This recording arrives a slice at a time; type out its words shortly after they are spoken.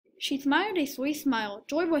She smiled a sweet smile.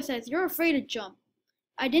 Joy Boy says, "You're afraid to jump."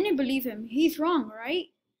 I didn't believe him. He's wrong,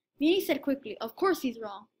 right? Vinny said quickly, "Of course he's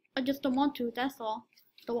wrong. I just don't want to, that's all.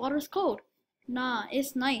 The water's cold." "Nah,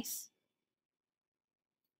 it's nice."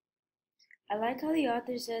 I like how the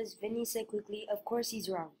author says Vinny said quickly, "Of course he's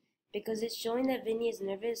wrong," because it's showing that Vinny is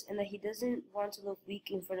nervous and that he doesn't want to look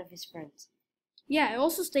weak in front of his friends. Yeah, it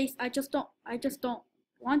also states, I just don't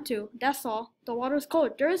want to, that's all. The water's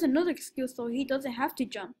cold. There is another excuse so he doesn't have to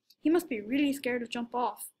jump. He must be really scared to jump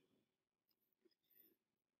off.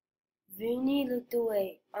 Vinny looked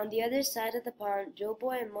away. On the other side of the pond, Joe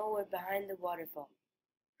Boy and Mo were behind the waterfall.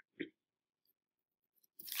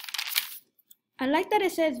 I like that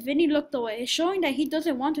it says Vinny looked away. It's showing that he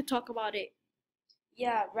doesn't want to talk about it.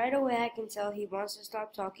 Yeah, right away I can tell he wants to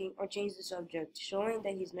stop talking or change the subject, showing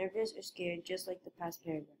that he's nervous or scared, just like the past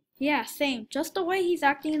paragraph. Yeah, same. Just the way he's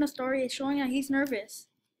acting in the story is showing that he's nervous.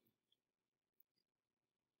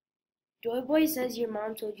 Joy Boy says your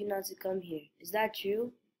mom told you not to come here. Is that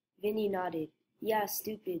true? Vinny nodded. Yeah,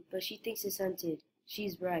 stupid, but she thinks it's haunted.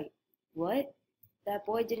 She's right. What? That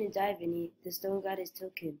boy didn't die, Vinny. The stone goddess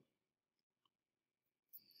took him.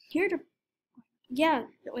 Here the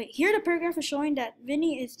paragraph is showing that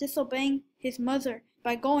Vinny is disobeying his mother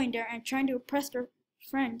by going there and trying to impress their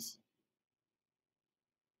friends.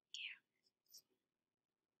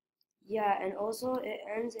 Yeah, and also it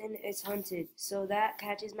ends in "it's haunted," so that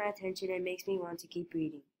catches my attention and makes me want to keep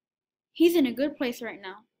reading. He's in a good place right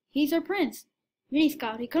now. He's our prince. Vinny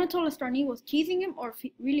Scout. He couldn't tell if Starney was teasing him or if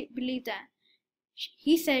he really believed that.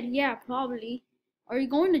 He said, "Yeah, probably. Are you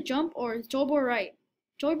going to jump or is Joe Boy right?"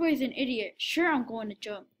 Joy Boy is an idiot. "Sure, I'm going to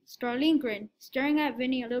jump." Starling grinned, staring at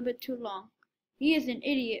Vinny a little bit too long. "He is an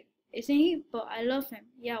idiot, isn't he? But I love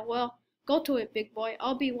him." "Yeah, well, go to it, big boy.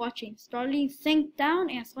 I'll be watching." Starling sank down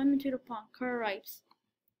and swam into the pond. Kerr writes.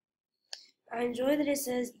 I enjoy that it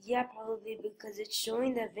says, "yeah, probably," because it's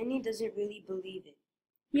showing that Vinny doesn't really believe it.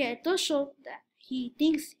 Yeah, it does show that he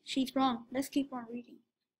thinks she's wrong. Let's keep on reading.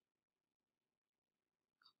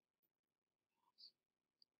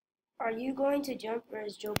 Are you going to jump or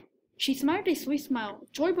is Joe? She smiled a sweet smile.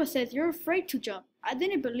 Joy Boy says, "You're afraid to jump." I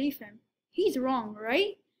didn't believe him. He's wrong,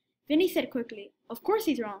 right? Vinny said quickly, "Of course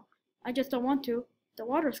he's wrong. I just don't want to. The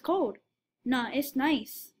water's cold." "Nah, it's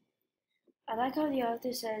nice." I like how the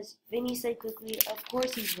author says Vinny said quickly, "Of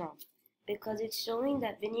course he's wrong," because it's showing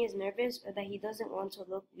that Vinny is nervous or that he doesn't want to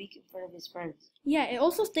look weak in front of his friends. Yeah, it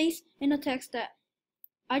also states in the text that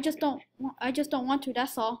I just don't want to,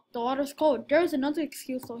 that's all. The water's cold. There is another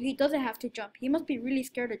excuse so he doesn't have to jump. He must be really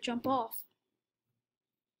scared to jump off.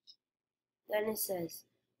 Then it says,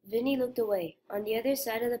 Vinny looked away. On the other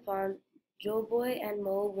side of the pond, Joe Boy and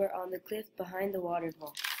Mo were on the cliff behind the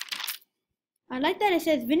waterfall. I like that it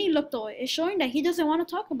says Vinny looked away. It's showing that he doesn't want to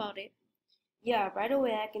talk about it. Yeah, right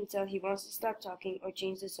away I can tell he wants to stop talking or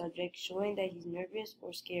change the subject, showing that he's nervous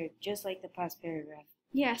or scared, just like the past paragraph.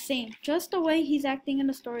 Yeah, same. Just the way he's acting in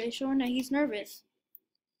the story is showing that he's nervous.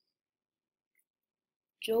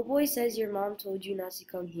 Joe Boy says your mom told you not to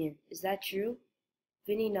come here. Is that true?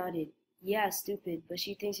 Vinny nodded. Yeah, stupid, but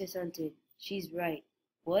she thinks it's haunted. She's right.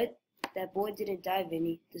 What? That boy didn't die,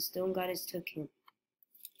 Vinny. The stone goddess took him.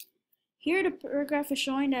 Here the paragraph is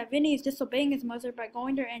showing that Vinny is disobeying his mother by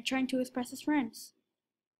going there and trying to impress his friends.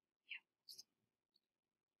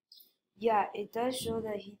 Yeah, it does show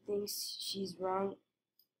that he thinks she's wrong.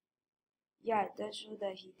 Yeah, it does show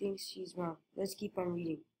that he thinks she's wrong. Let's keep on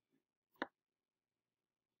reading.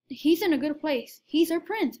 He's in a good place. He's our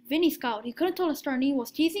prince, Vinny Scout. He couldn't tell if Starney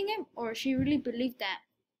was teasing him or if she really believed that.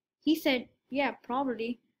 He said, "Yeah,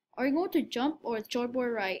 probably. Are you going to jump or is Joy Boy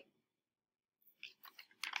right?"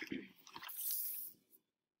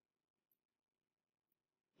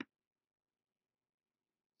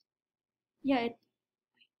 Yeah,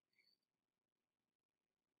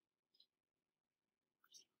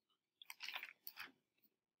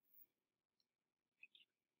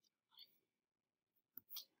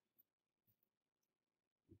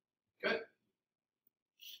 Good.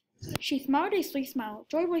 She smiled a sweet smile.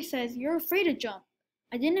 Joy Boy says, "You're afraid to jump."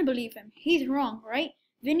 I didn't believe him. He's wrong, right?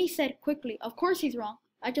 Vinny said quickly, "Of course he's wrong.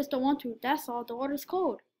 I just don't want to. That's all. The water's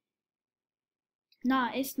cold."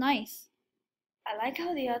 "Nah, it's nice." I like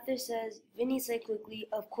how the author says Vinny said quickly,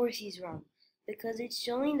 "Of course he's wrong," because it's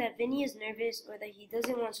showing that Vinny is nervous or that he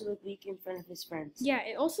doesn't want to look weak in front of his friends. Yeah,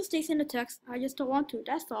 it also states in the text, "I just don't want to.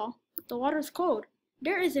 That's all. The water's cold."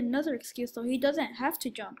 There is another excuse so he doesn't have to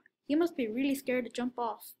jump. He must be really scared to jump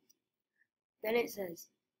off. Then it says,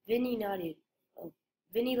 Vinny nodded. Oh,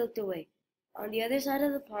 Vinny looked away. On the other side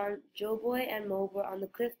of the pond, Joe Boy and Mo were on the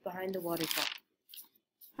cliff behind the waterfall.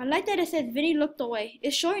 I like that it says Vinny looked away.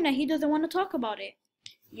 It's showing that he doesn't want to talk about it.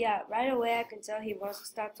 Yeah, right away I can tell he wants to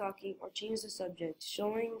stop talking or change the subject,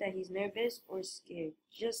 showing that he's nervous or scared,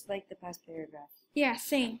 just like the past paragraph. Yeah,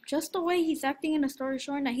 same. Just the way he's acting in the story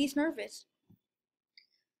showing that he's nervous.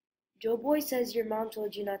 Joe Boy says your mom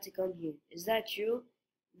told you not to come here. Is that true?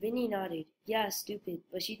 Vinny nodded. Yeah, stupid,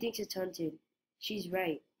 but she thinks it's haunted. She's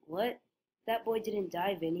right. What? That boy didn't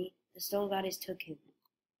die, Vinny. The stone goddess took him.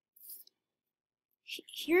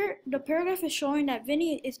 Here, the paragraph is showing that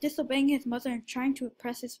Vinny is disobeying his mother and trying to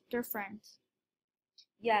impress their friends.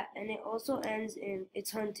 Yeah, and it also ends in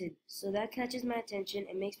it's haunted, so that catches my attention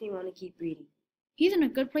and makes me want to keep reading. He's in a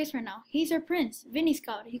good place right now. He's our prince. Vinny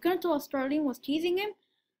Scout. He couldn't tell if Starling was teasing him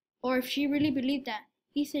or if she really believed that.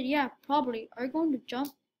 He said, yeah, probably. Are you going to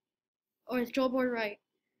jump? Or is Joe Boy right?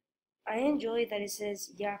 I enjoy that it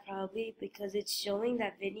says, yeah, probably, because it's showing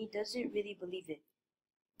that Vinny doesn't really believe it.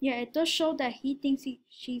 Yeah, it does show that he thinks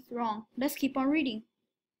she's wrong. Let's keep on reading.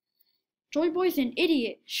 Joy Boy's an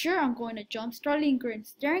idiot. Sure, I'm going to jump. Starling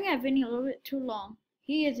grins, staring at Vinny a little bit too long.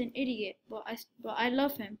 He is an idiot, but I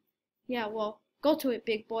love him. Yeah, well, go to it,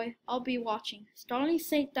 big boy. I'll be watching. Starling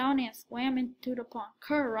sat down and swam into the pond.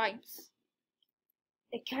 Christ.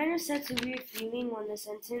 It kind of sets a weird feeling when the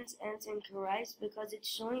sentence ends in Christ because it's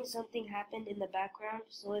showing something happened in the background,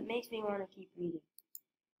 so it makes me want to keep reading.